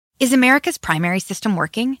Is America's primary system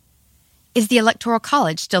working? Is the Electoral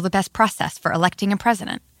College still the best process for electing a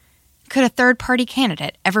president? Could a third-party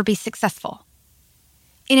candidate ever be successful?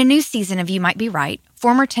 In a new season of You Might Be Right,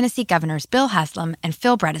 former Tennessee governors Bill Haslam and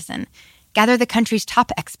Phil Bredesen gather the country's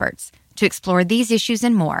top experts to explore these issues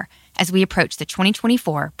and more as we approach the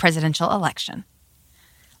 2024 presidential election.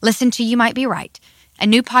 Listen to You Might Be Right, a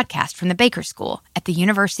new podcast from the Baker School at the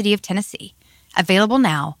University of Tennessee, available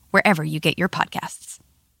now wherever you get your podcasts.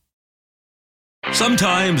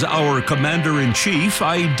 Sometimes our commander-in-chief,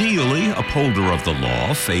 ideally upholder of the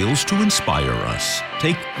law, fails to inspire us.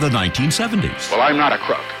 Take the 1970s. Well, I'm not a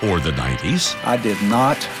crook. Or the 90s. I did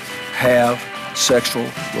not have sexual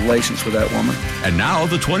relations with that woman. And now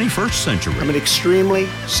the 21st century. I'm an extremely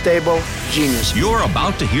stable genius. You're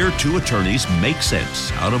about to hear two attorneys make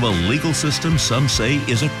sense out of a legal system some say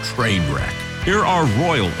is a train wreck. Here are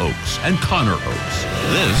Royal Oakes and Connor Oakes.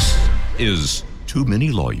 This is Too Many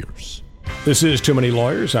Lawyers. This is Too Many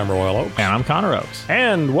Lawyers. I'm Royal Oakes. And I'm Connor Oakes.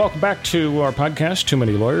 And welcome back to our podcast, Too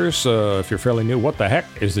Many Lawyers. If you're fairly new, what the heck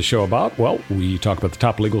is the show about? Well, we talk about the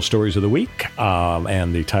top legal stories of the week.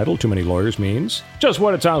 And the title, Too Many Lawyers, means just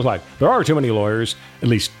what it sounds like. There are too many lawyers, at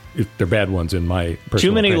least if they're bad ones in my personal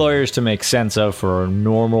Too many opinion. lawyers to make sense of for a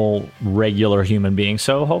normal, regular human being.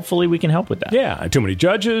 So hopefully we can help with that. Yeah, too many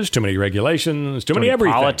judges, too many regulations, too many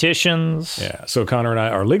everything. Politicians. Yeah, so Connor and I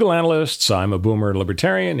are legal analysts. I'm a boomer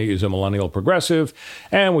libertarian. He's a millennial progressive.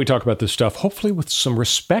 And we talk about this stuff, hopefully with some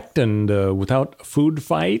respect and without food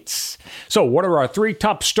fights. So what are our three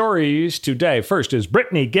top stories today? First is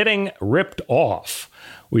Britney getting ripped off.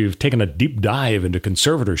 We've taken a deep dive into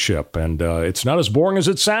conservatorship, and it's not as boring as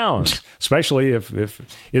it sounds, especially if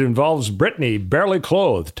it involves Britney barely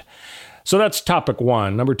clothed. So that's topic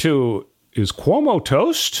one. Number two is Cuomo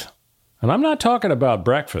toast. And I'm not talking about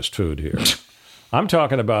breakfast food here. I'm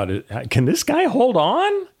talking about it. Can this guy hold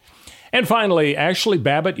on? And finally, Ashley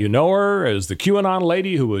Babbitt, you know her as the QAnon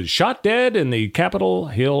lady who was shot dead in the Capitol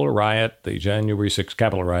Hill riot, the January 6th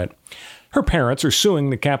Capitol riot. Her parents are suing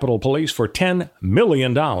the Capitol Police for $10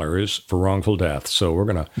 million for wrongful death. So we're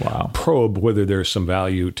going to probe whether there's some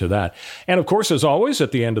value to that. And of course, as always,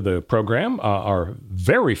 at the end of the program, our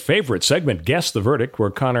very favorite segment, Guess the Verdict, where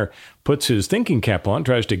Connor puts his thinking cap on,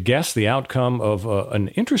 tries to guess the outcome of an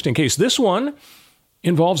interesting case. This one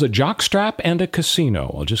involves a jockstrap and a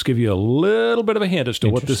casino. I'll just give you a little bit of a hint as to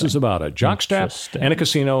what this is about. A jockstrap and a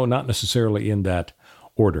casino, not necessarily in that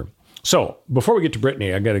order. So, before we get to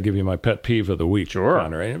Britney, I got to give you my pet peeve of the week,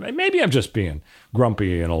 Connor. And maybe I'm just being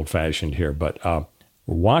grumpy and old-fashioned here, but we're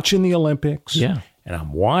watching the Olympics, and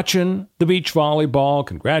I'm watching the beach volleyball.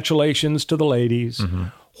 Congratulations to the ladies. Mm-hmm.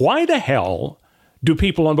 Why the hell do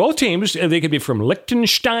people on both teams, they could be from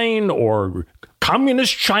Liechtenstein or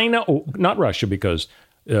Communist China, not Russia, because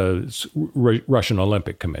Russian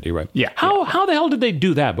Olympic Committee, right? Yeah. How the hell did they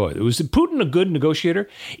do that, boy? Was Putin a good negotiator?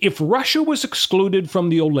 If Russia was excluded from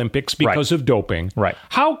the Olympics because of doping,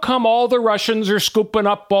 how come all the Russians are scooping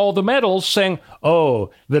up all the medals saying,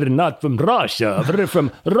 oh, they're not from Russia, they're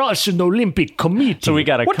from Russian Olympic Committee? So we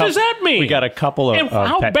got what does that mean? We got a couple of And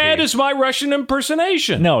how pet bad peeves. is my Russian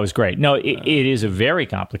impersonation? No, it was great. No, it is a very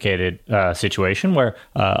complicated situation where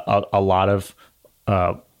a lot of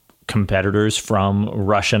competitors from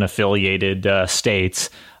Russian-affiliated states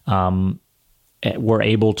were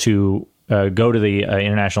able to go to the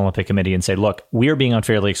International Olympic Committee and say, look, we are being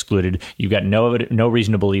unfairly excluded. You've got no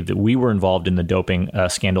reason to believe that we were involved in the doping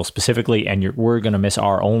scandal specifically, and we're going to miss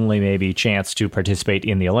our only maybe chance to participate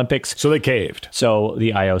in the Olympics. So they caved. So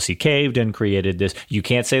the IOC caved and created this. You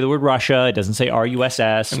can't say the word Russia. It doesn't say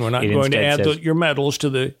RUSS. And we're not going to add your medals to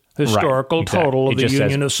the historical total of the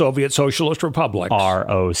Union of Soviet Socialist Republics.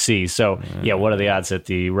 ROC. So, what are the odds that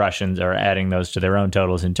the Russians are adding those to their own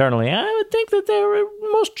totals internally? I would think that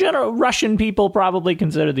most Russian people probably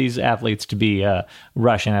consider these athletes to be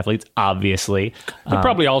Russian athletes, obviously. They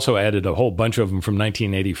probably also added a whole bunch of them from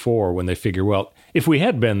 1984 when they figure, well, if we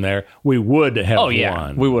had been there, we would have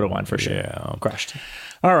won. We would have won for sure. Yeah. Crushed.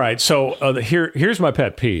 All right, so here's my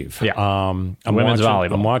pet peeve. Yeah.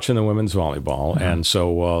 volleyball. I'm watching the women's volleyball, and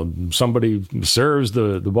so somebody serves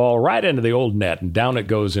the ball right into the old net, and down it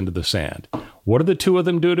goes into the sand. What do the two of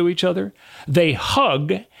them do to each other? They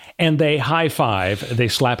hug, and they high-five, they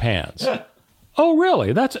slap hands. Oh,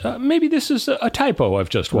 really? That's maybe this is a typo I've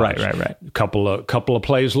just watched. Right. Couple of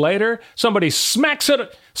plays later, somebody smacks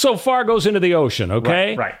it so far goes into the ocean,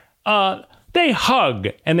 okay? Right. They hug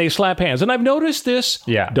and they slap hands. And I've noticed this.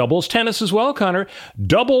 Yeah. Doubles tennis as well, Connor.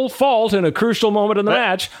 Double fault in a crucial moment in the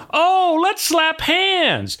match. Oh, let's slap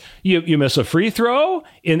hands. You miss a free throw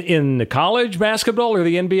in the college basketball or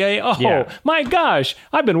the NBA. Oh, my gosh.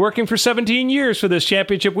 I've been working for 17 years for this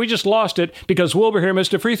championship. We just lost it because Wilbur here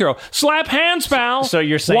missed a free throw. Slap hands, pal. So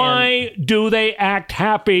you're saying... Why do they act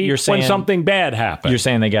happy when something bad happens? You're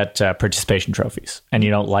saying they got participation trophies, and you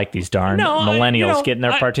don't like these darn millennials getting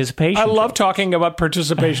their participation I love trophies. talking about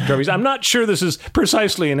participation trophies. I'm not sure this is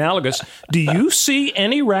precisely analogous. Do you see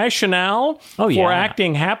any rationale for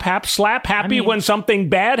acting slap happy when something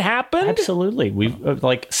bad happens? Absolutely. We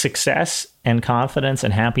like success and confidence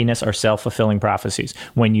and happiness are self-fulfilling prophecies.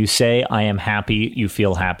 When you say, I am happy, you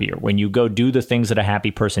feel happier. When you go do the things that a happy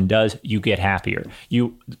person does, you get happier.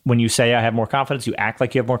 When you say, I have more confidence, you act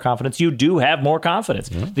like you have more confidence, you do have more confidence.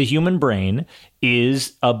 Mm-hmm. The human brain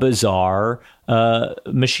is a bizarre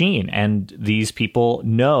machine, and these people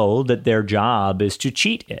know that their job is to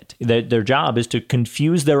cheat it. Their job is to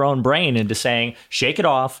confuse their own brain into saying, shake it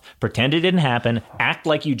off, pretend it didn't happen, act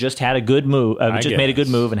like you just had a good move, made a good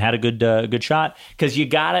move and had a good shot. Because you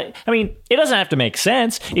gotta, I mean, it doesn't have to make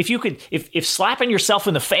sense. If slapping yourself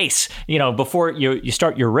in the face, before you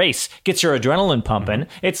start your race gets your adrenaline pumping,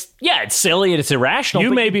 it's silly and it's irrational.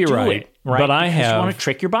 You may be right. But I just want to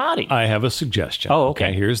trick your body. I have a suggestion. Oh,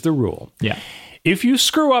 okay. Here's the rule. Yeah. If you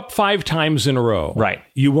screw up 5 times in a row,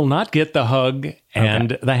 you will not get the hug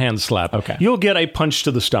and the hand slap. Okay. You'll get a punch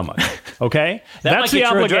to the stomach. Okay? That's the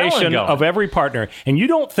obligation of every partner. And you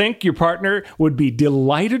don't think your partner would be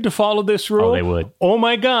delighted to follow this rule? Oh, they would. Oh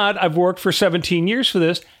my God, I've worked for 17 years for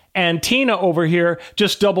this. And Tina over here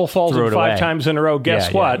just double faulted 5 times in a row.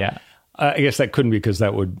 Guess what? Yeah. I guess that couldn't be because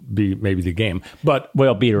that would be maybe the game. But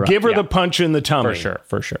beat her up. Give her the punch in the tummy.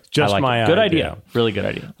 For sure. Just my good idea. Really good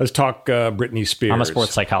idea. Let's talk Britney Spears. I'm a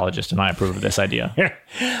sports psychologist, and I approve of this idea.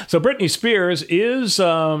 So Britney Spears is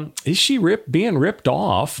she being ripped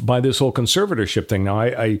off by this whole conservatorship thing? Now,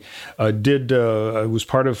 I was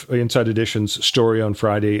part of Inside Edition's story on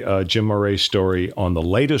Friday, Jim Moray's story on the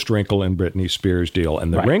latest wrinkle in Britney Spears' deal.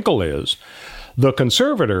 And the wrinkle is, the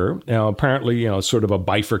conservator, apparently, sort of a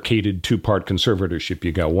bifurcated 2-part conservatorship.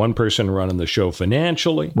 You got one person running the show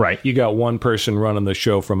financially. Right. You got one person running the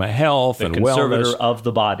show from a health and wellness. The conservator of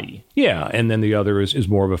the body. Yeah, and then the other is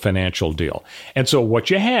more of a financial deal. And so what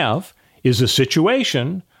you have is a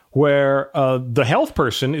situation where the health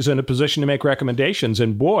person is in a position to make recommendations.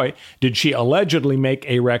 And boy, did she allegedly make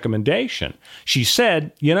a recommendation. She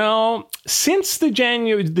said, since the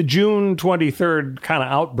June 23rd kind of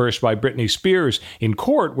outburst by Britney Spears in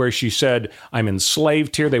court, where she said, I'm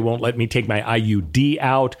enslaved here, they won't let me take my IUD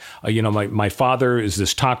out. My father is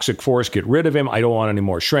this toxic force, get rid of him. I don't want any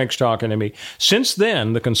more shrinks talking to me. Since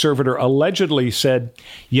then, the conservator allegedly said,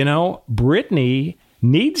 Britney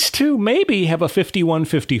needs to maybe have a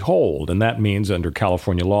 5150 hold. And that means under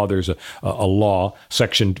California law, there's a law,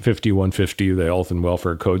 Section 5150, the Health and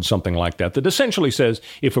Welfare Code, something like that essentially says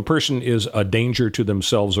if a person is a danger to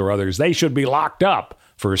themselves or others, they should be locked up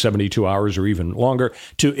for 72 hours or even longer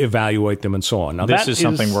to evaluate them and so on. Now, this is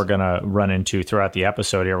something we're going to run into throughout the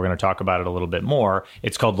episode here. We're going to talk about it a little bit more.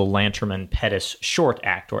 It's called the Lanterman-Pettis Short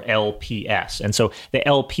Act, or LPS. And so the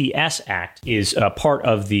LPS Act is part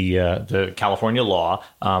of the California law,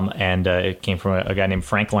 and it came from a guy named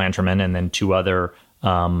Frank Lanterman and then two other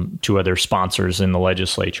sponsors in the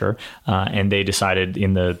legislature, and they decided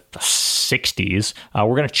in the 60s,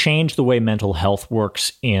 we're going to change the way mental health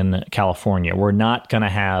works in California. We're not going to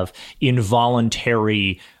have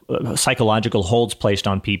involuntary psychological holds placed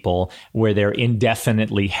on people where they're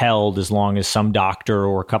indefinitely held as long as some doctor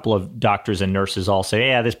or a couple of doctors and nurses all say,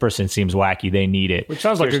 yeah, this person seems wacky, they need it. Which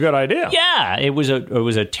sounds like a good idea. Yeah, it was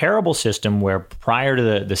a terrible system where prior to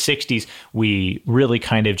the 60s, we really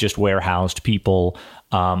kind of just warehoused people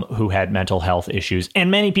who had mental health issues,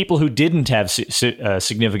 and many people who didn't have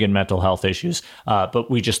significant mental health issues,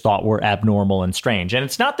 but we just thought were abnormal and strange. And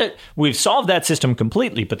it's not that we've solved that system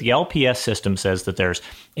completely, but the LPS system says that there's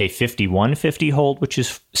a 5150 hold, which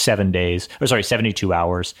is 72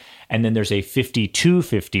 hours. And then there's a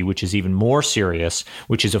 5250, which is even more serious,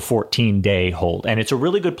 which is a 14-day hold. And it's a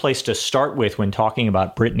really good place to start with when talking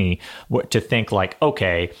about Britney, to think like,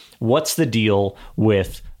 okay, what's the deal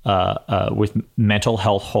with mental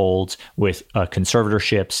health holds, with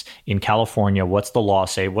conservatorships in California? What's the law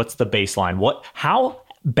say? What's the baseline? How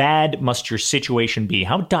bad must your situation be?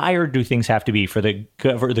 How dire do things have to be for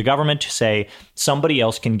the government to say somebody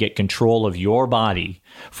else can get control of your body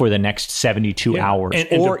for the next 72 hours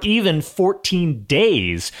or even 14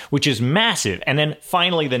 days, which is massive? And then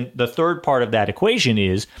finally, the third part of that equation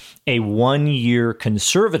is a 1-year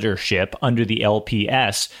conservatorship under the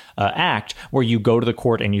LPS Act, where you go to the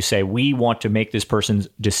court and you say, we want to make this person's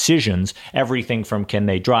decisions, everything from can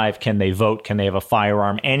they drive, can they vote, can they have a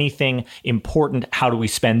firearm, anything important, how do we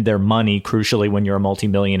spend their money, crucially when you're a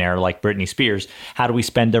multimillionaire like Britney Spears, how do we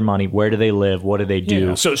spend their money, where do they live, what do they do?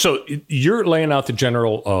 Yeah. So you're laying out the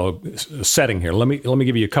general setting here. Let me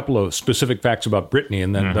give you a couple of specific facts about Britney,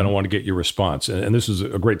 and then I want to get your response. And this is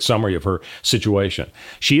a great summary of her situation.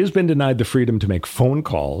 She has been denied the freedom to make phone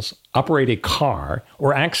calls, operate a car,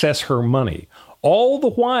 or access her money, all the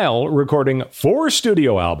while recording 4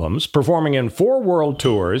 studio albums, performing in 4 world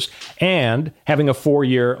tours, and having a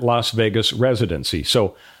 4-year Las Vegas residency.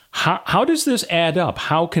 So how does this add up?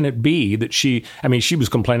 How can it be that she was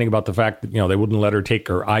complaining about the fact that, they wouldn't let her take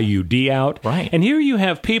her IUD out. Right. And here you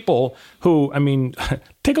have people who,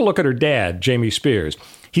 take a look at her dad, Jamie Spears.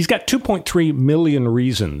 He's got 2.3 million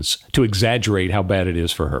reasons to exaggerate how bad it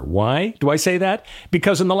is for her. Why do I say that?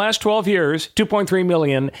 Because in the last 12 years, 2.3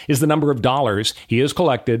 million is the number of dollars he has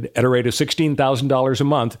collected at a rate of $16,000 a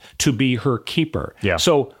month to be her keeper. Yeah.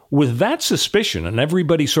 So with that suspicion and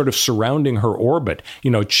everybody sort of surrounding her orbit,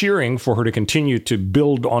 cheering for her to continue to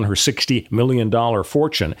build on her $60 million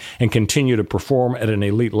fortune and continue to perform at an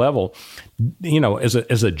elite level, as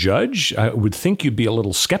a judge, I would think you'd be a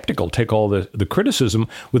little skeptical, take all the criticism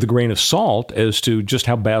with a grain of salt as to just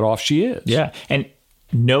how bad off she is. Yeah. And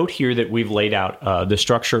note here that we've laid out the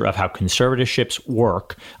structure of how conservatorships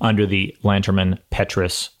work under the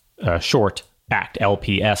Lanterman-Petrus Short Act,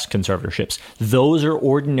 LPS conservatorships. Those are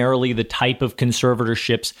ordinarily the type of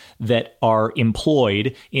conservatorships that are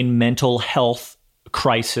employed in mental health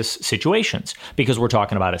crisis situations, because we're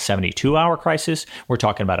talking about a 72-hour crisis, we're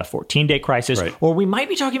talking about a 14-day crisis, right, or we might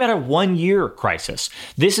be talking about a 1-year crisis.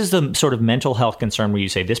 This is the sort of mental health concern where you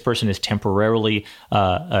say this person is temporarily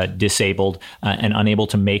disabled and unable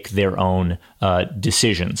to make their own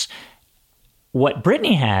decisions. What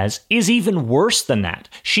Britney has is even worse than that.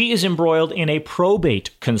 She is embroiled in a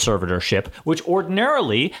probate conservatorship, which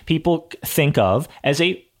ordinarily people think of as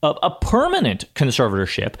a permanent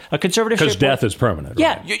conservatorship, a conservatorship because death is permanent.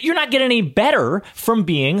 Yeah, right? You're not getting any better from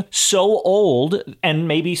being so old and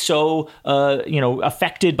maybe so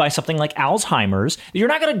affected by something like Alzheimer's. You're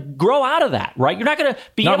not going to grow out of that, right? You're not going to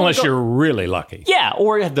be not unless you're really lucky. Yeah,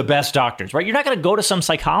 or you have the best doctors, right? You're not going to go to some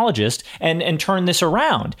psychologist and turn this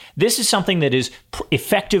around. This is something that is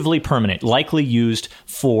effectively permanent, likely used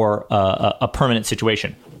for a permanent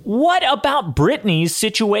situation. What about Britney's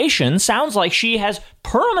situation? Sounds like she has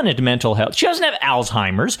permanent mental health. She doesn't have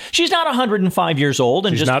Alzheimer's. She's not 105 years old.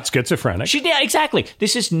 And she's not schizophrenic. Yeah, exactly.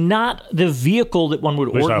 This is not the vehicle that one would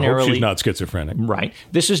ordinarily... I hope she's not schizophrenic. Right.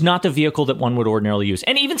 This is not the vehicle that one would ordinarily use.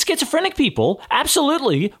 And even schizophrenic people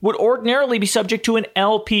absolutely would ordinarily be subject to an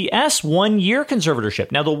LPS 1-year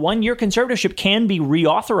conservatorship. Now, the 1-year conservatorship can be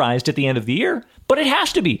reauthorized at the end of the year, but it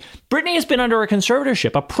has to be. Britney has been under a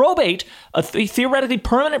conservatorship, a theoretically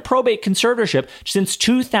permanent probate conservatorship since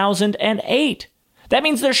 2008. That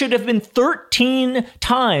means there should have been 13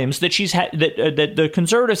 times that she's had that the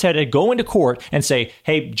conservatives had to go into court and say,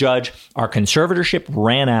 "Hey, judge, our conservatorship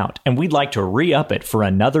ran out, and we'd like to re-up it for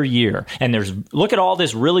another year." And look at all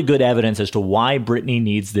this really good evidence as to why Britney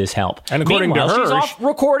needs this help. And according to her, she's off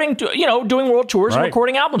recording, doing world tours, right, and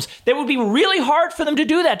recording albums. That would be really hard for them to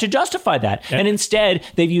do that, to justify that. And instead,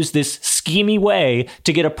 they've used this schemy way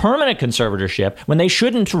to get a permanent conservatorship when they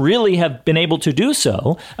shouldn't really have been able to do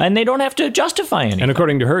so, and they don't have to justify anything. And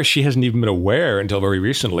according to her, she hasn't even been aware until very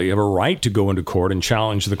recently of a right to go into court and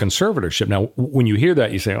challenge the conservatorship. Now, when you hear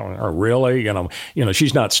that, you say, "Oh, really?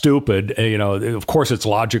 She's not stupid. Of course, it's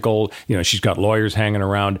logical. She's got lawyers hanging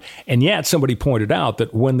around." And yet, somebody pointed out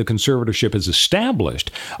that when the conservatorship is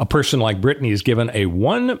established, a person like Britney is given a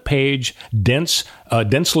 1-page,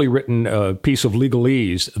 densely written piece of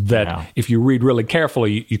legalese that, if you read really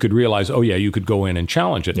carefully, you could realize, oh yeah, you could go in and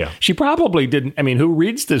challenge it. Yeah. She probably didn't. Who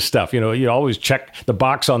reads this stuff? You always check the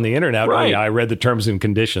box on the internet. Right. Oh, yeah, I read the terms and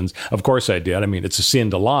conditions. Of course I did. It's a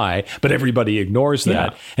sin to lie, but everybody ignores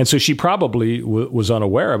that. Yeah. And so she probably was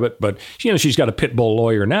unaware of it, but she's got a pit bull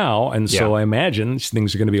lawyer now. And so I imagine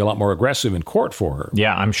things are going to be a lot more aggressive in court for her.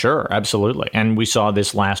 Yeah, I'm sure. Absolutely. And we saw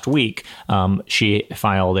this last week. She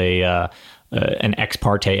filed an ex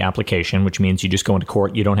parte application, which means you just go into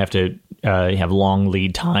court. You don't have to you have long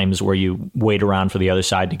lead times where you wait around for the other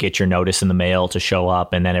side to get your notice in the mail to show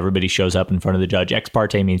up, and then everybody shows up in front of the judge. Ex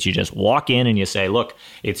parte means you just walk in and you say, look,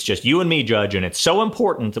 it's just you and me, judge, and it's so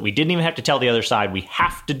important that we didn't even have to tell the other side. We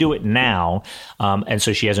have to do it now. And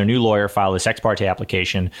so she has her new lawyer file this ex parte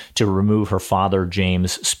application to remove her father,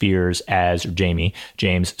 James Spears, as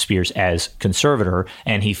conservator,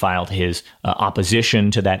 and he filed his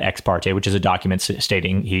opposition to that ex parte, which is a document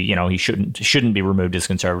stating he shouldn't be removed as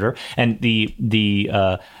conservator. And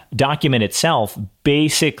the document itself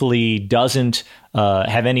basically doesn't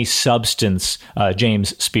have any substance.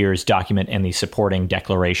 James Spears' document and the supporting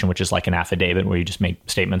declaration, which is like an affidavit where you just make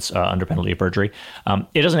statements under penalty of perjury.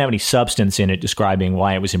 It doesn't have any substance in it describing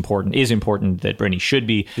why it is important that Brittany should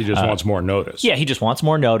be. He just wants more notice. Yeah, he just wants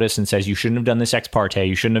more notice and says you shouldn't have done this ex parte.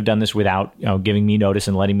 You shouldn't have done this without giving me notice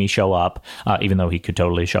and letting me show up, even though he could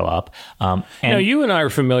totally show up. Now, you and I are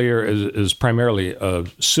familiar as primarily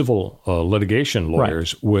civil litigation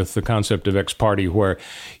lawyers with the concept of ex parte, where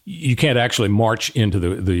you can't actually march into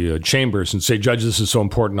the chambers and say, Judge, this is so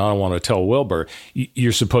important, I don't want to tell Wilbur.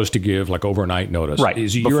 You're supposed to give like overnight notice. Right,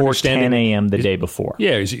 before 10 a.m. the day before.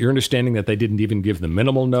 Yeah, is it your understanding that they didn't even give the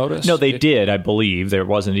minimal notice? No, they did, I believe. There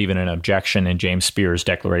wasn't even an objection in James Spears'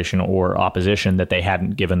 declaration or opposition that they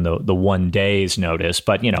hadn't given the 1 day's notice.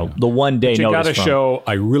 But, the 1 day notice. You got to show,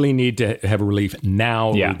 I really need to have relief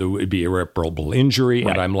now. Yeah. There would be irreparable injury,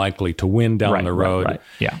 and I'm likely to win down the road. Right.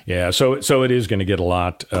 Yeah. Yeah, so it is going to get a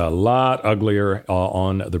lot uglier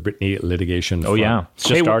on the Brittany litigation front. Oh, yeah. It's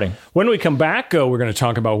just starting. When we come back, we're going to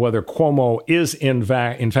talk about whether Cuomo is in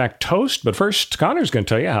fact toast. But first, Connor's going to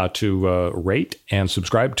tell you how to rate and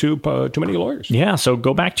subscribe to Too Many Lawyers. Yeah, so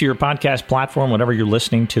go back to your podcast platform, whatever you're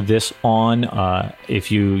listening to this on.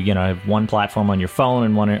 If you have one platform on your phone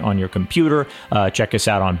and one on your computer, check us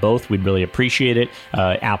out on both. We'd really appreciate it.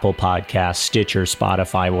 Apple Podcasts, Stitcher,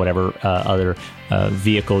 Spotify, whatever other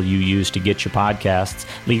vehicle you use to get your podcasts.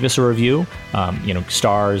 Leave us a review,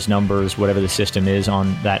 stars, numbers, whatever the system is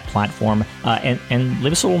on that platform, and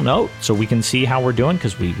leave us a little note so we can see how we're doing,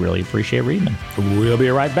 because we really appreciate reading them. We'll be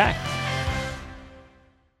right back.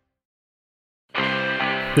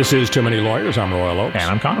 This is Too Many Lawyers. I'm Royal Oakes.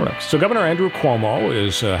 And I'm Connor Oakes. So Governor Andrew Cuomo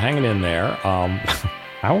is hanging in there.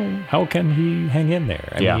 How can he hang in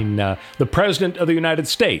there? I mean, the President of the United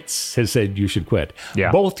States has said you should quit.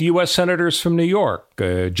 Yeah. Both U.S. senators from New York,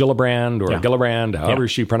 Gillibrand, however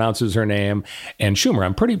she pronounces her name, and Schumer,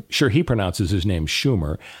 I'm pretty sure he pronounces his name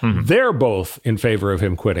Schumer, they're both in favor of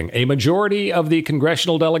him quitting. A majority of the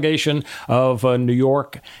congressional delegation of New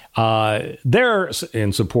York, they're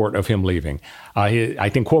in support of him leaving. I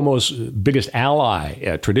think Cuomo's biggest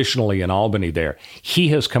ally, traditionally in Albany there, he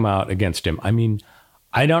has come out against him. I mean,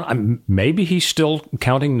 maybe he's still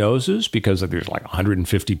counting noses because there's like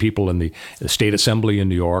 150 people in the state assembly in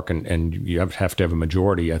New York, and you have to have a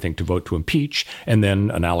majority, I think, to vote to impeach. And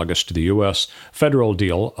then, analogous to the U.S. federal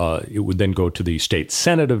deal, it would then go to the state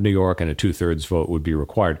Senate of New York, and a 2/3 vote would be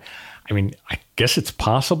required. I mean, I guess it's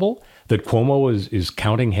possible that Cuomo is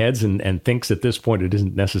counting heads and thinks at this point it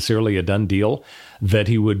isn't necessarily a done deal, that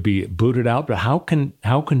he would be booted out. But how can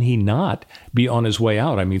he not be on his way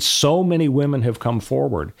out? I mean, so many women have come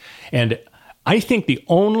forward. And I think the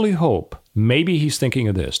only hope, maybe he's thinking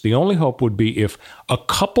of this, the only hope would be if a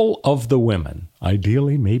couple of the women,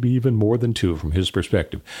 ideally maybe even more than two from his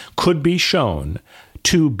perspective, could be shown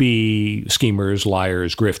to be schemers,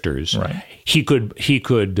 liars, grifters. Right. He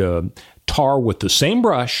could tar with the same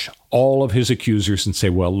brush all of his accusers and say,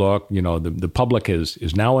 well, look, the public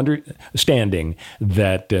is now understanding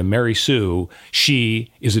that Mary Sue, she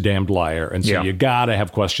is a damned liar. And so you got to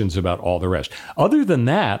have questions about all the rest. Other than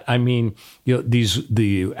that, I mean,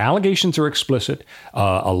 the allegations are explicit.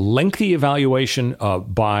 A lengthy evaluation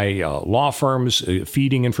by law firms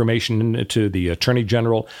feeding information to the Attorney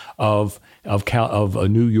General of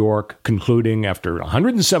New York, concluding after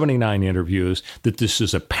 179 interviews that this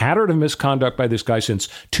is a pattern of misconduct by this guy since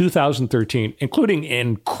 2013, including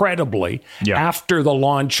incredibly after the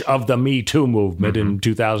launch of the Me Too movement in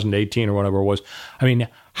 2018 or whatever it was. I mean,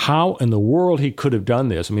 how in the world he could have done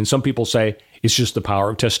this? I mean, some people say it's just the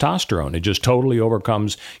power of testosterone. It just totally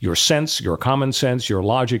overcomes your sense, your common sense, your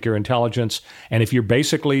logic, your intelligence. And if you're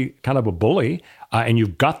basically kind of a bully, and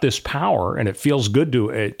you've got this power, and it feels good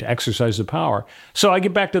to exercise the power. So I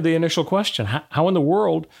get back to the initial question. How in the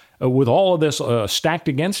world, with all of this stacked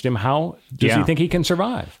against him, how does he think he can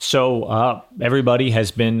survive? So everybody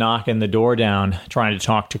has been knocking the door down, trying to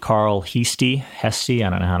talk to Carl Heastie. I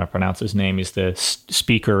don't know how to pronounce his name. He's the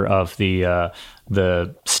speaker of the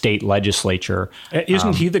state legislature.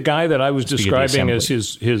 Isn't he the guy that I was describing as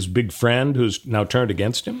his big friend who's now turned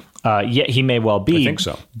against him? Yeah, he may well be. I think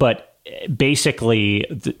so. But basically,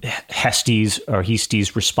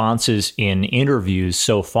 Heastie's responses in interviews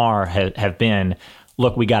so far have been,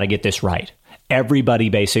 look, we got to get this right. Everybody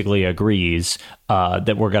basically agrees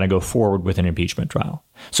that we're going to go forward with an impeachment trial.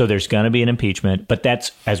 So there's going to be an impeachment, but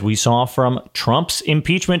that's, as we saw from Trump's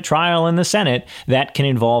impeachment trial in the Senate, that can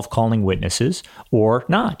involve calling witnesses or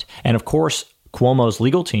not. And of course, Cuomo's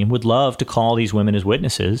legal team would love to call these women as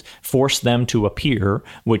witnesses, force them to appear,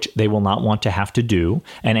 which they will not want to have to do,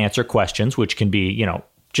 and answer questions, which can be,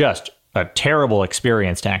 just a terrible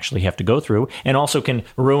experience to actually have to go through, and also can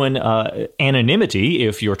ruin anonymity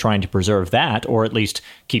if you're trying to preserve that, or at least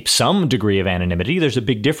keep some degree of anonymity. There's a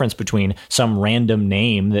big difference between some random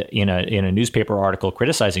name that in a newspaper article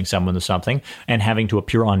criticizing someone or something, and having to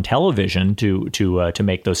appear on television to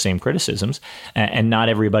make those same criticisms. And not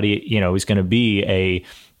everybody, is going to be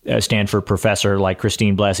a Stanford professor like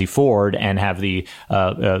Christine Blasey Ford and have the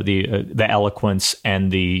eloquence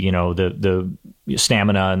and the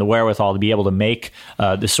stamina and the wherewithal to be able to make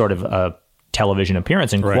this sort of television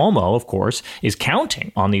appearance. And right. Cuomo, of course, is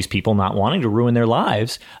counting on these people not wanting to ruin their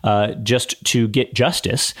lives just to get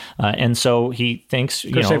justice. And so he thinks,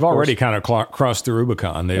 because they've already kind of crossed the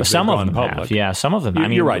Rubicon. Some of them have. Yeah, some of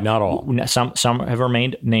them. You're right, not all. Some have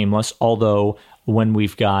remained nameless, although when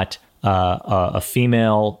we've got a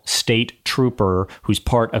female state trooper who's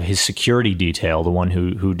part of his security detail, the one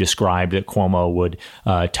who described that Cuomo would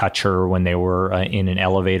touch her when they were in an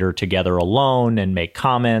elevator together alone and make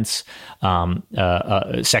comments,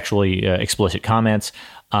 sexually explicit comments,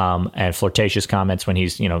 and flirtatious comments when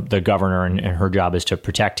he's, the governor and her job is to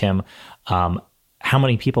protect him. How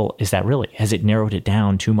many people is that really? Has it narrowed it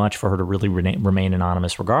down too much for her to really remain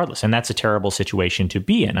anonymous regardless? And that's a terrible situation to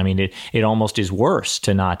be in. I mean, it almost is worse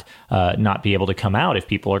to not be able to come out if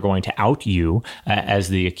people are going to out you as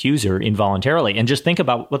the accuser involuntarily. And just think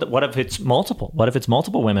about what if it's multiple? What if it's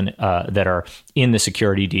multiple women that are in the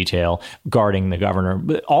security detail guarding the governor?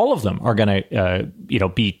 All of them are going to,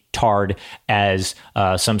 be tarred as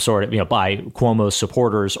some sort of, by Cuomo's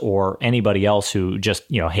supporters or anybody else who just,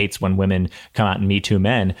 hates when women come out and Me Too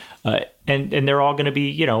men. And they're all going to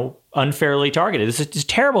be, unfairly targeted. This is a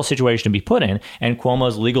terrible situation to be put in. And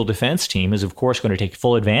Cuomo's legal defense team is, of course, going to take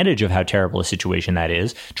full advantage of how terrible a situation that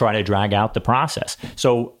is, try to drag out the process.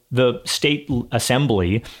 So the state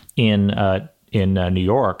assembly in New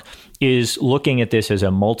York is looking at this as a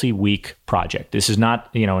multi-week project. This is not,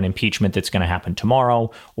 an impeachment that's going to happen tomorrow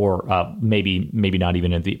or maybe not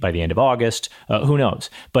even by the end of August. Who knows?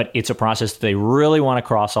 But it's a process that they really want to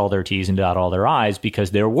cross all their T's and dot all their I's because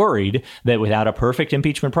they're worried that without a perfect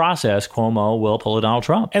impeachment process, Cuomo will pull a Donald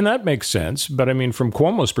Trump. And that makes sense. But I mean, from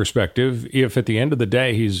Cuomo's perspective, if at the end of the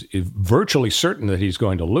day he's virtually certain that he's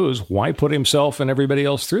going to lose, why put himself and everybody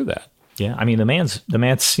else through that? Yeah, I mean the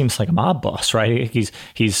man seems like a mob boss, right?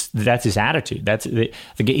 He's that's his attitude.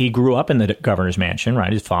 He grew up in the governor's mansion,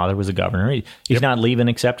 right? His father was a governor. He's not leaving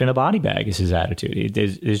except in a body bag. Is his attitude?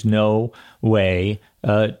 There's no way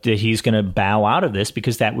that he's going to bow out of this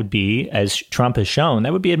because that would be, as Trump has shown,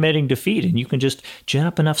 that would be admitting defeat. And you can just gin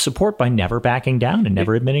up enough support by never backing down and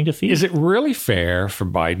never admitting defeat. Is it really fair for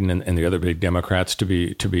Biden and the other big Democrats to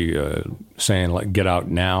be saying, like, get out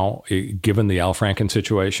now, given the Al Franken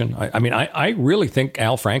situation? I mean, I really think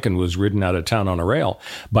Al Franken was ridden out of town on a rail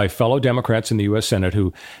by fellow Democrats in the U.S. Senate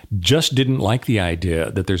who just didn't like the idea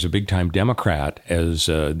that there's a big-time Democrat as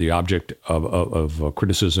the object of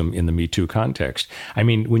criticism in the Me Too context. I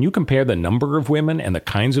mean, when you compare the number of women and the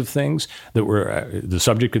kinds of things that were the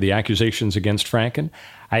subject of the accusations against Franken,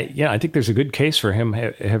 I think there's a good case for him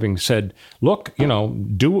having said, look,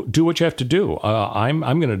 do what you have to do. I'm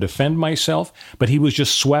going to defend myself. But he was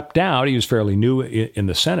just swept out. He was fairly new in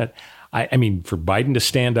the Senate. I mean, for Biden to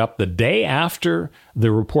stand up the day after the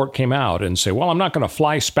report came out and say, well, I'm not going to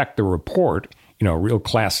fly spec the report, real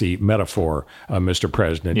classy metaphor, Mr.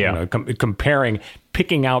 President, yeah.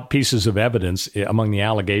 Picking out pieces of evidence among the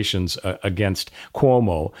allegations against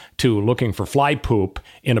Cuomo to looking for fly poop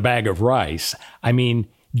in a bag of rice. I mean,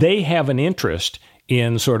 they have an interest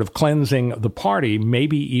in sort of cleansing the party,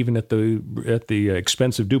 maybe even at the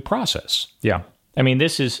expense of due process. Yeah. I mean,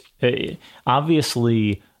 this is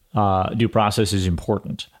obviously due process is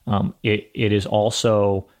important. It is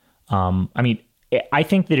also, I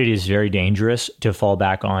think that it is very dangerous to fall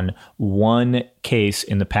back on one case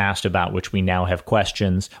in the past about which we now have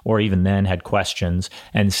questions, or even then had questions,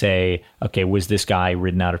 and say, okay, was this guy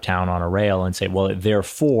ridden out of town on a rail, and say, well,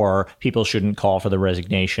 therefore, people shouldn't call for the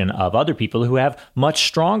resignation of other people who have much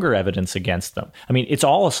stronger evidence against them. I mean, it's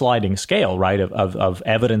all a sliding scale, right, of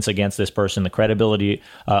evidence against this person, the credibility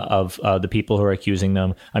of the people who are accusing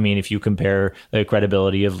them. I mean, if you compare the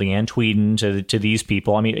credibility of Leanne Tweeden to these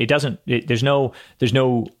people, I mean, there's no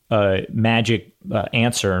magic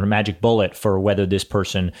answer or magic bullet for whether this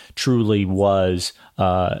person truly was,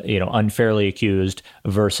 unfairly accused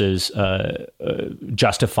versus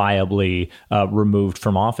justifiably removed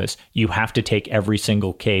from office. You have to take every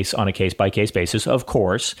single case on a case-by-case basis, of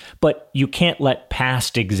course, but you can't let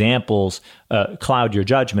past examples cloud your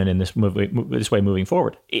judgment in this way moving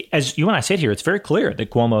forward. As you and I sit here, it's very clear that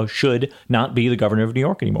Cuomo should not be the governor of New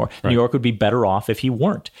York anymore. Right. New York would be better off if he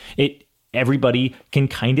weren't. Everybody can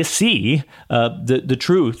kind of see the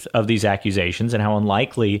truth of these accusations and how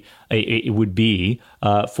unlikely it would be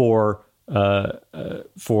for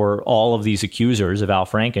all of these accusers of Al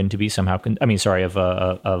Franken to be somehow,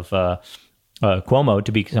 Cuomo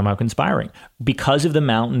to be somehow conspiring. Because of the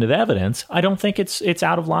mountain of evidence, I don't think it's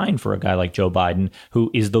out of line for a guy like Joe Biden, who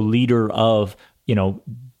is the leader of, the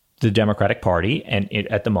Democratic Party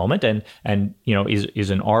at the moment, and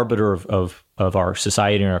is an arbiter of our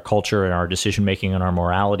society and our culture and our decision making and our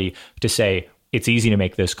morality, to say it's easy to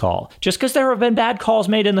make this call just because there have been bad calls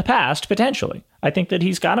made in the past. Potentially, I think that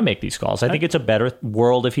he's got to make these calls. I think it's a better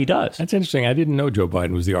world if he does. That's interesting. I didn't know Joe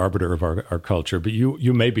Biden was the arbiter of our culture, but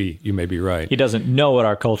you may be right. He doesn't know what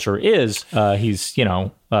our culture is. He's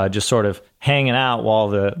just sort of hanging out while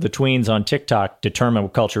the tweens on TikTok determine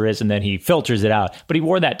what culture is, and then he filters it out. But he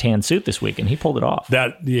wore that tan suit this week, and he pulled it off.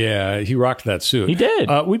 He rocked that suit. He did.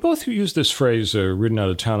 We both used this phrase, ridden out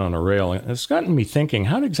of town on a rail, and it's gotten me thinking,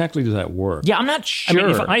 how exactly does that work? Yeah, I'm not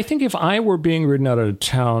sure. I think if I were being ridden out of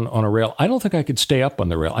town on a rail, I don't think I could stay up on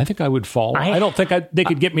the rail. I think I would fall. I don't think they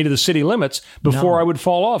could get me to the city limits before I would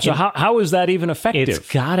fall off. So how is that even effective?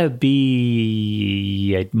 It's got to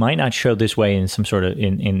be. It might not show this way in some sort of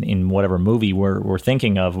in whatever movie we're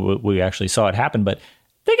thinking of. We actually saw it happen, but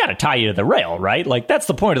they got to tie you to the rail, right? Like, that's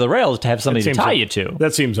the point of the rail, is to have something to tie you to.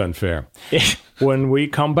 That seems unfair. When we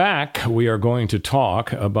come back, we are going to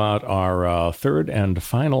talk about our third and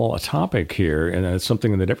final topic here. And it's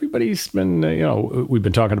something that everybody's been, we've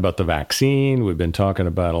been talking about the vaccine. We've been talking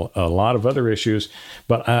about a lot of other issues.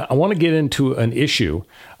 But I want to get into an issue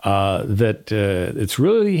that it's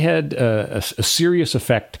really had a serious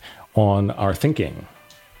effect on our thinking.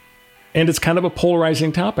 And it's kind of a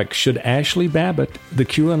polarizing topic. Should Ashley Babbitt, the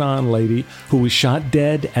QAnon lady who was shot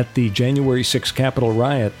dead at the January 6th Capitol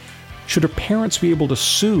riot, should her parents be able to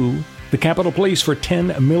sue the Capitol Police for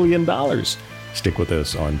 $10 million? Stick with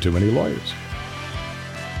us on Too Many Lawyers.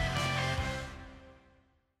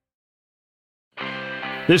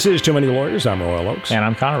 This is Too Many Lawyers. I'm Royal Oakes. And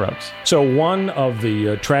I'm Connor Oakes. So one of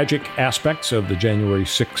the tragic aspects of the January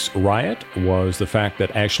 6th riot was the fact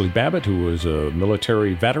that Ashley Babbitt, who was a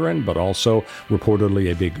military veteran, but also reportedly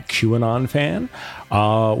a big QAnon fan,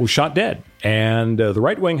 was shot dead. And the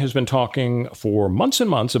right wing has been talking for months and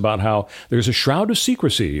months about how there's a shroud of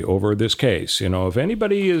secrecy over this case. If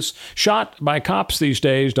anybody is shot by cops these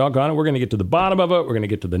days, doggone it, we're going to get to the bottom of it. We're going to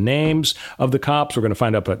get to the names of the cops. We're going to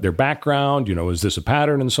find out their background. Is this a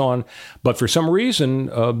pattern and so on? But for some reason,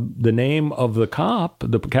 the name of the cop,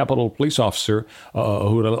 the Capitol police officer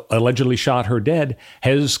who allegedly shot her dead,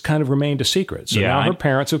 has kind of remained a secret. So now her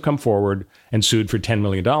parents have come forward and sued for $10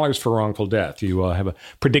 million for wrongful death. You have a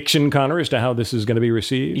prediction, Connor, as to how this is going to be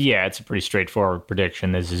received? Yeah, it's a pretty straightforward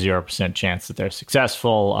prediction. There's a 0% chance that they're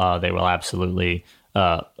successful. They will absolutely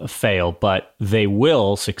fail, but they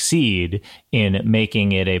will succeed in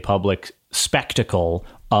making it a public spectacle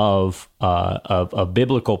of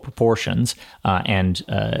biblical proportions,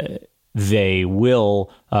 and they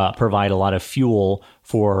will provide a lot of fuel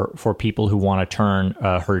for people who want to turn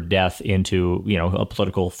her death into a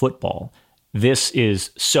political football. This is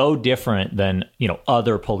so different than,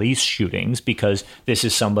 other police shootings, because this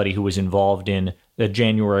is somebody who was involved in the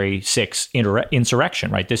January 6th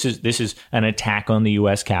insurrection, right? This is an attack on the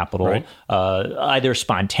U.S. Capitol, right. Either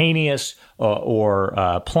spontaneous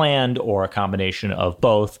or planned, or a combination of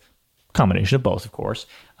both. Combination of both, of course,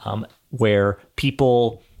 where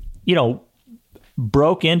people,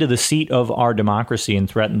 broke into the seat of our democracy and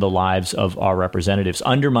threatened the lives of our representatives,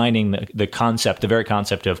 undermining the very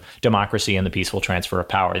concept of democracy and the peaceful transfer of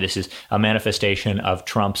power. This is a manifestation of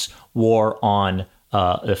Trump's war on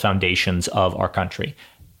the foundations of our country.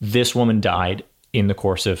 This woman died in the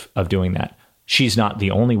course of doing that. She's not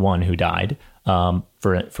the only one who died.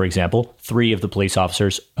 For example, 3 of the police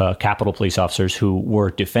officers, Capitol police officers who were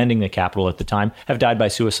defending the Capitol at the time, have died by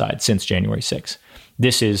suicide since January 6th.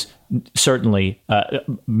 This is certainly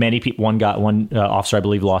many people. One officer, I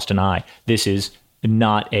believe, lost an eye. This is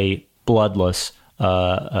not a bloodless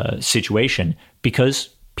situation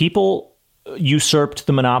because people usurped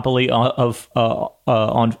the monopoly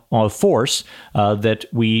on force that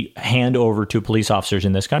we hand over to police officers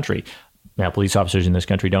in this country. Now, police officers in this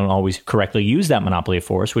country don't always correctly use that monopoly of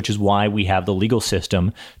force, which is why we have the legal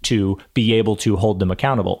system to be able to hold them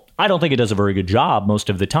accountable. I don't think it does a very good job most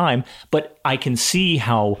of the time, but I can see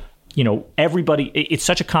how, everybody, it's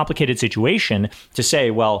such a complicated situation to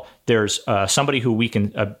say, well, there's somebody who we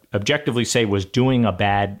can objectively say was doing a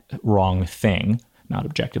bad, wrong thing. Not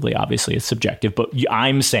objectively, obviously, it's subjective, but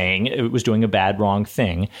I'm saying it was doing a bad, wrong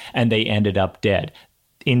thing, and they ended up dead.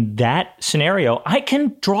 In that scenario, I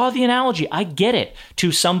can draw the analogy. I get it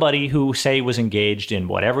to somebody who, say, was engaged in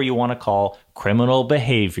whatever you want to call criminal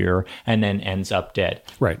behavior and then ends up dead.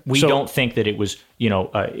 Right. We don't think that it was,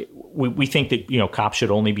 we think that, cops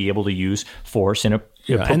should only be able to use force in a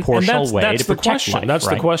proportional way to protect life. That's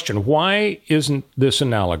the question. Why isn't this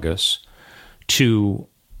analogous to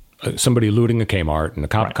somebody looting a Kmart and the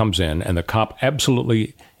cop comes in and the cop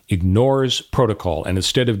absolutely ignores protocol, and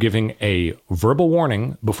instead of giving a verbal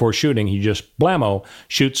warning before shooting, he just blammo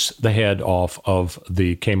shoots the head off of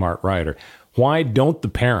the Kmart rioter? Why don't the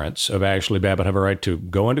parents of Ashley Babbitt have a right to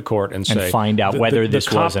go into court and say, find out whether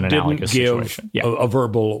this was an analogous situation? A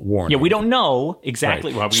verbal warning. Yeah, we don't know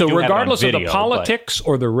exactly. Well, so regardless of the politics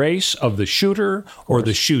or the race of the shooter or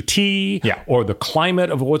the shootee or the climate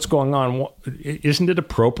of what's going on, isn't it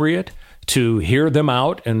appropriate to hear them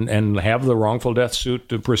out and have the wrongful death suit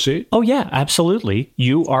to proceed? Oh, yeah, absolutely.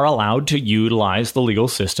 You are allowed to utilize the legal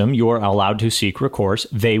system. You are allowed to seek recourse.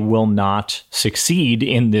 They will not succeed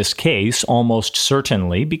in this case, almost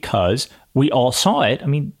certainly, because we all saw it. I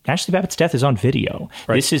mean, Ashley Babbitt's death is on video.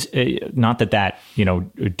 Right. This is not that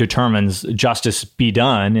determines justice be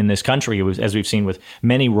done in this country, it was, as we've seen with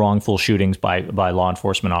many wrongful shootings by law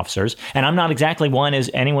enforcement officers. And I'm not exactly one, as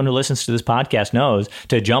anyone who listens to this podcast knows,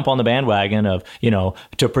 to jump on the bandwagon of,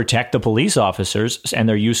 to protect the police officers and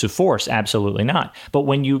their use of force. Absolutely not. But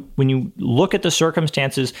when you look at the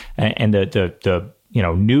circumstances and the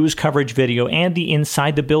news coverage video and the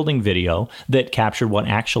inside the building video that captured what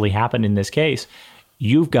actually happened in this case,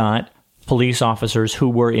 you've got police officers who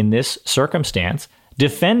were in this circumstance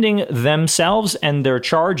defending themselves and their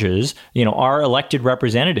charges, our elected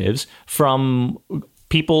representatives, from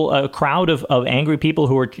people, a crowd of angry people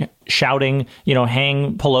who were shouting,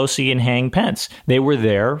 hang Pelosi and hang Pence. They were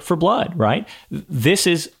there for blood, right? This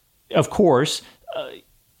is, of course,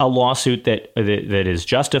 a lawsuit that is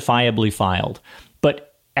justifiably filed.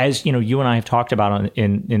 But as you and I have talked about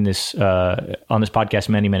on this podcast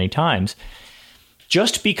many times,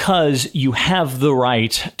 just because you have the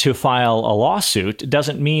right to file a lawsuit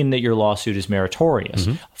doesn't mean that your lawsuit is meritorious.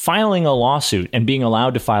 Mm-hmm. Filing a lawsuit and being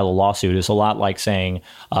allowed to file a lawsuit is a lot like saying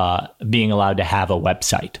being allowed to have a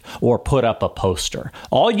website or put up a poster.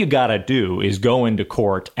 All you got to do is go into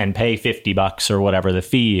court and pay $50 or whatever the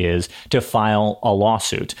fee is to file a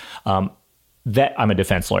lawsuit. That I'm a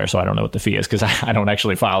defense lawyer, so I don't know what the fee is because I don't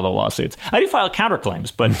actually file the lawsuits. I do file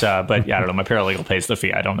counterclaims, but yeah, I don't know. My paralegal pays the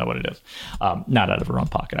fee. I don't know what it is. Not out of her own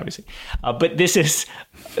pocket, obviously. But this is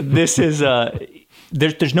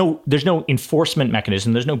there's no enforcement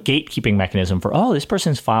mechanism. There's no gatekeeping mechanism for this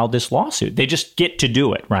person's filed this lawsuit. They just get to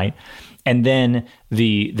do it, right? And then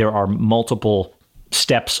there are multiple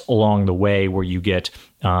steps along the way where you get,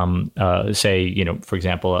 say, for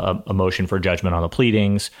example, a motion for judgment on the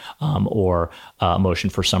pleadings, or a motion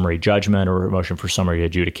for summary judgment or a motion for summary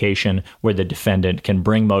adjudication, where the defendant can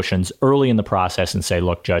bring motions early in the process and say,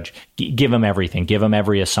 look, judge, give them everything, give them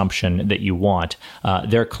every assumption that you want.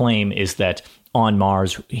 Their claim is that on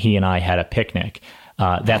Mars, he and I had a picnic.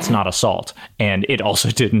 That's not assault. And it also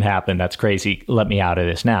didn't happen. That's crazy. Let me out of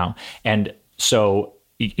this now. And so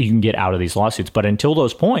you can get out of these lawsuits. But until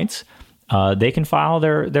those points, they can file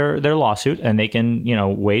their lawsuit and they can,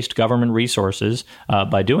 waste government resources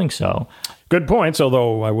by doing so. Good points.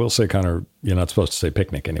 Although I will say, Connor, you're not supposed to say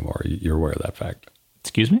picnic anymore. You're aware of that fact.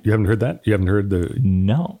 Excuse me? You haven't heard that? You haven't heard the...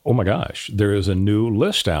 No. Oh, my gosh. There is a new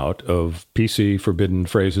list out of PC forbidden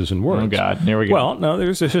phrases and words. Oh, God. There we go. Well, no,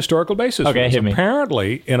 there's a historical basis for this. Hit me.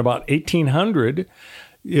 Apparently, in about 1800,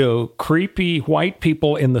 creepy white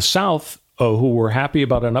people in the South who were happy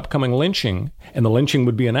about an upcoming lynching, and the lynching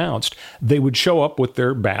would be announced, they would show up with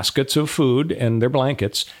their baskets of food and their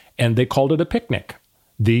blankets, and they called it a picnic.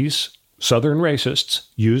 These Southern racists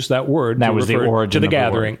used that word. That was the origin to the of the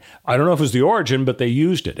gathering. word. I don't know if it was the origin, but they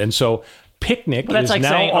used it. And so picnic But that's is like now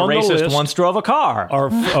saying a on the racist list once drove a car.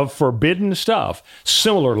 of forbidden stuff.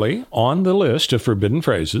 Similarly, on the list of forbidden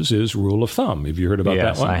phrases is rule of thumb. Have you heard about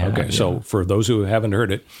Yes, that one? I have, Okay, yeah. so for those who haven't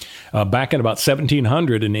heard it, back in about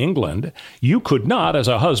 1700 in England, you could not, as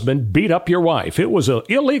a husband, beat up your wife. It was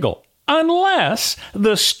illegal. Unless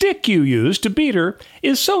the stick you used to beat her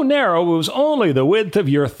is so narrow it was only the width of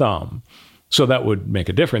your thumb. So that would make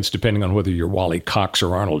a difference depending on whether you're Wally Cox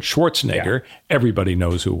or Arnold Schwarzenegger. Everybody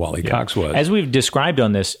knows who Wally Cox was. As we've described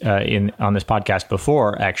on this on this podcast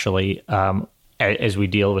before, actually, as we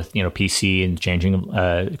deal with PC and changing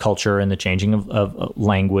of culture and the changing of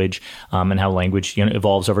language and how language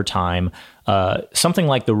evolves over time. Something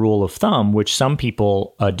like the rule of thumb, which some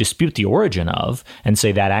people dispute the origin of and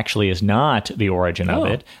say that actually is not the origin of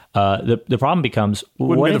it. The problem becomes,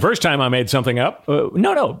 Wouldn't be the first time I made something up.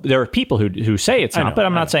 No. There are people who say it's not, but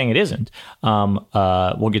I'm not saying it isn't.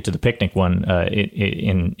 We'll get to the picnic one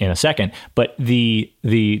in a second. But the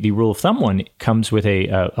rule of thumb one comes with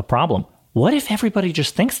a problem. What if everybody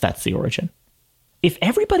just thinks that's the origin? If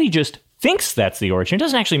everybody just thinks that's the origin, it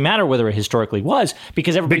doesn't actually matter whether it historically was,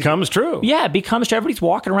 because everybody becomes true. Yeah, it becomes true. Everybody's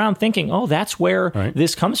walking around thinking, oh, that's where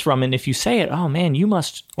this comes from. And if you say it, oh, man, you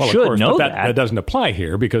should know but that. That doesn't apply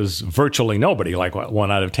here because virtually nobody, like 1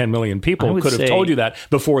 out of 10 million people, could have say, told you that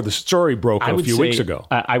before the story broke a few weeks ago.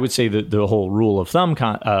 I would say that the whole rule of thumb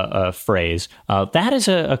phrase, that is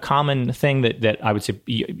a common thing that I would say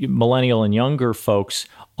millennial and younger folks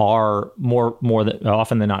are more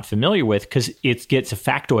often than not familiar with, because it gets a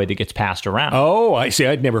factoid that gets passed around. Oh, I see.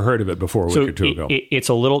 I'd never heard of it before a week or two ago. It's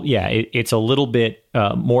a little, it's a little bit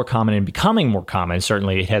more common and becoming more common.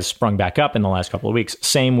 Certainly, it has sprung back up in the last couple of weeks.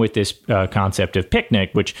 Same with this concept of picnic,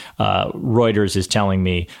 which Reuters is telling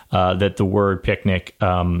me that the word picnic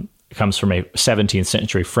comes from a 17th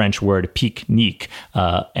century French word pique-nique,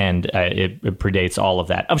 and it predates all of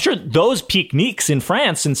that. I'm sure those pique-niques in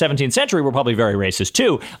France in 17th century were probably very racist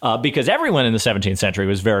too, because everyone in the 17th century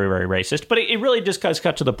was very, very racist. But it really just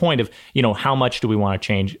cut to the point of, how much do we want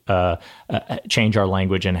to change our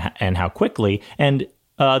language and how quickly? And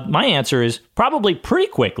my answer is probably pretty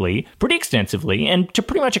quickly, pretty extensively, and to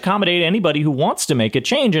pretty much accommodate anybody who wants to make a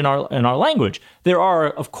change in our language. There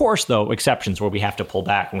are, of course, though, exceptions where we have to pull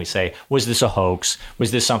back and we say, was this a hoax?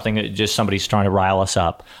 Was this something that just somebody's trying to rile us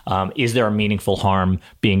up? Is there a meaningful harm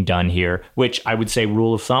being done here? Which I would say,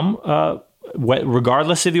 rule of thumb,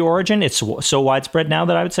 regardless of the origin, it's so widespread now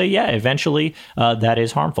that I would say, eventually that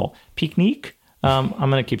is harmful. Pique-nique? I'm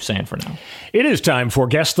going to keep saying for now. It is time for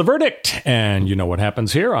Guess the Verdict. And you know what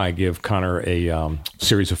happens here. I give Connor a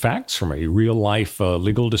series of facts from a real-life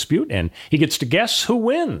legal dispute, and he gets to guess who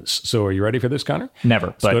wins. So are you ready for this, Connor?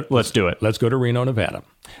 Never, let's do it. Let's go to Reno, Nevada.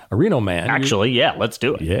 A Reno man... Actually, let's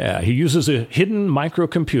do it. Yeah, he uses a hidden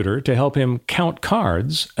microcomputer to help him count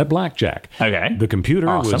cards at blackjack. Okay. The computer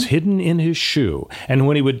was hidden in his shoe, and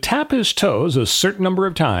when he would tap his toes a certain number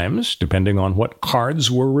of times, depending on what cards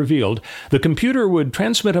were revealed, the computer would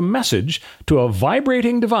transmit a message to a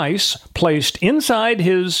vibrating device placed inside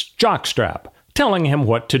his jockstrap, telling him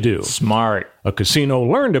what to do. Smart. A casino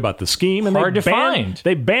learned about the scheme, and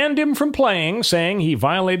they banned him from playing, saying he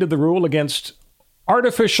violated the rule against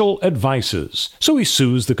artificial advices. So he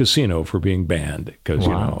sues the casino for being banned because,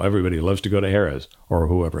 everybody loves to go to Harrah's or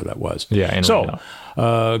whoever that was. Yeah. So,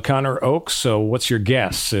 Connor Oakes, what's your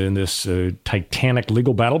guess in this titanic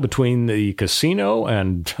legal battle between the casino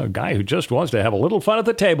and a guy who just wants to have a little fun at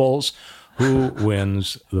the tables? Who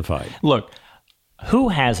wins the fight? Look, who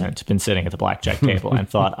hasn't been sitting at the blackjack table and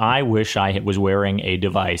thought, I wish I was wearing a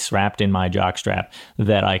device wrapped in my jockstrap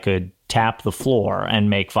that I could tap the floor and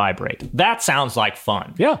make vibrate? That sounds like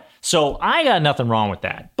fun. Yeah. So I got nothing wrong with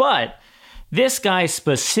that. But this guy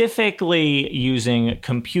specifically using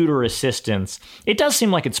computer assistance, it does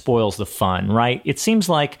seem like it spoils the fun, right? It seems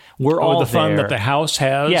like we're all the fun there. that the house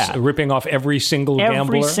has, ripping off every single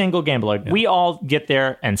gambler. Every single gambler. Yeah. We all get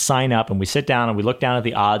there and sign up, and we sit down and we look down at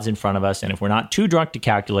the odds in front of us, and if we're not too drunk to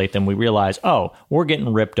calculate them, we realize, we're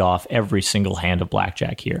getting ripped off every single hand of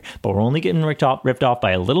blackjack here. But we're only getting ripped off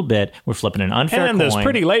by a little bit. We're flipping an unfair coin. And this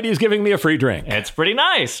pretty lady's giving me a free drink. It's pretty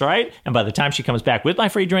nice, right? And by the time she comes back with my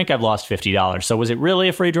free drink, I've lost $50. $50. So was it really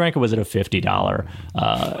a free drink or was it a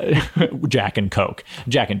 $50 Jack and Coke?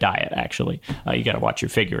 Jack and Diet, actually. You got to watch your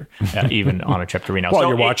figure, even on a trip to Reno. Well, so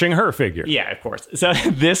you're watching her figure. Yeah, of course. So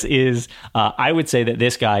this is, I would say that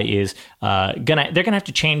this guy is they're going to have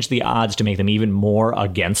to change the odds to make them even more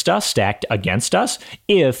against us, stacked against us,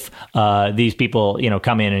 if these people,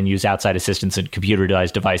 come in and use outside assistance and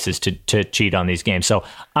computerized devices to cheat on these games. So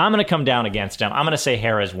I'm going to come down against him. I'm going to say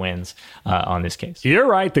Harrah's wins on this case. You're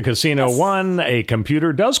right. The casino won. A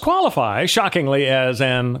computer does qualify, shockingly, as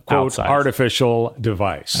an, quote, artificial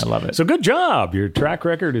device. I love it. So good job. Your track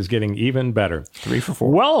record is getting even better. 3 for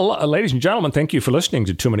 4. Well, ladies and gentlemen, thank you for listening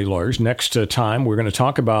to Too Many Lawyers. Next time, we're going to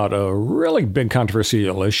talk about a really big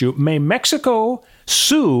controversial issue. May Mexico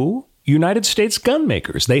sue United States gun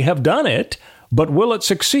makers? They have done it. But will it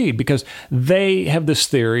succeed? Because they have this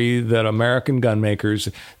theory that American gun makers,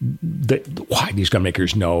 these gun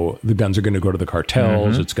makers know the guns are going to go to the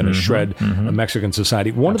cartels. It's going to shred Mexican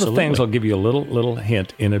society. One of the things, I'll give you a little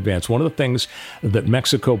hint in advance. One of the things that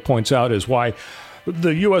Mexico points out is why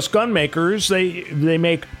the U.S. gun makers, they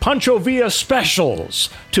make Pancho Villa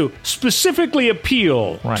specials to specifically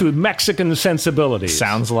appeal to Mexican sensibilities.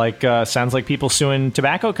 Sounds like people suing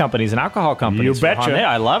tobacco companies and alcohol companies. You betcha.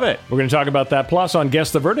 I love it. We're going to talk about that. Plus, on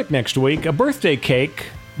Guess the Verdict next week, a birthday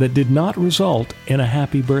cake that did not result in a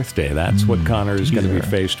happy birthday. That's what Connor is going to be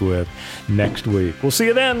faced with next week. We'll see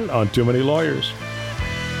you then on Too Many Lawyers.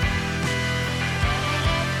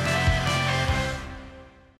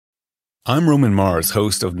 I'm Roman Mars,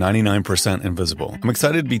 host of 99% Invisible. I'm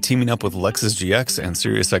excited to be teaming up with Lexus GX and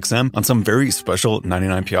SiriusXM on some very special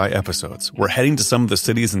 99PI episodes. We're heading to some of the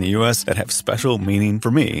cities in the U.S. that have special meaning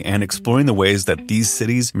for me and exploring the ways that these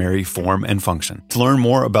cities marry form and function. To learn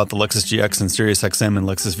more about the Lexus GX and SiriusXM and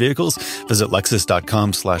Lexus vehicles, visit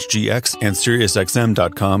lexus.com/GX and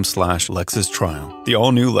SiriusXM.com/Lexus Trial. The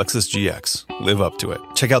all-new Lexus GX. Live up to it.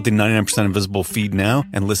 Check out the 99% Invisible feed now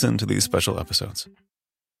and listen to these special episodes.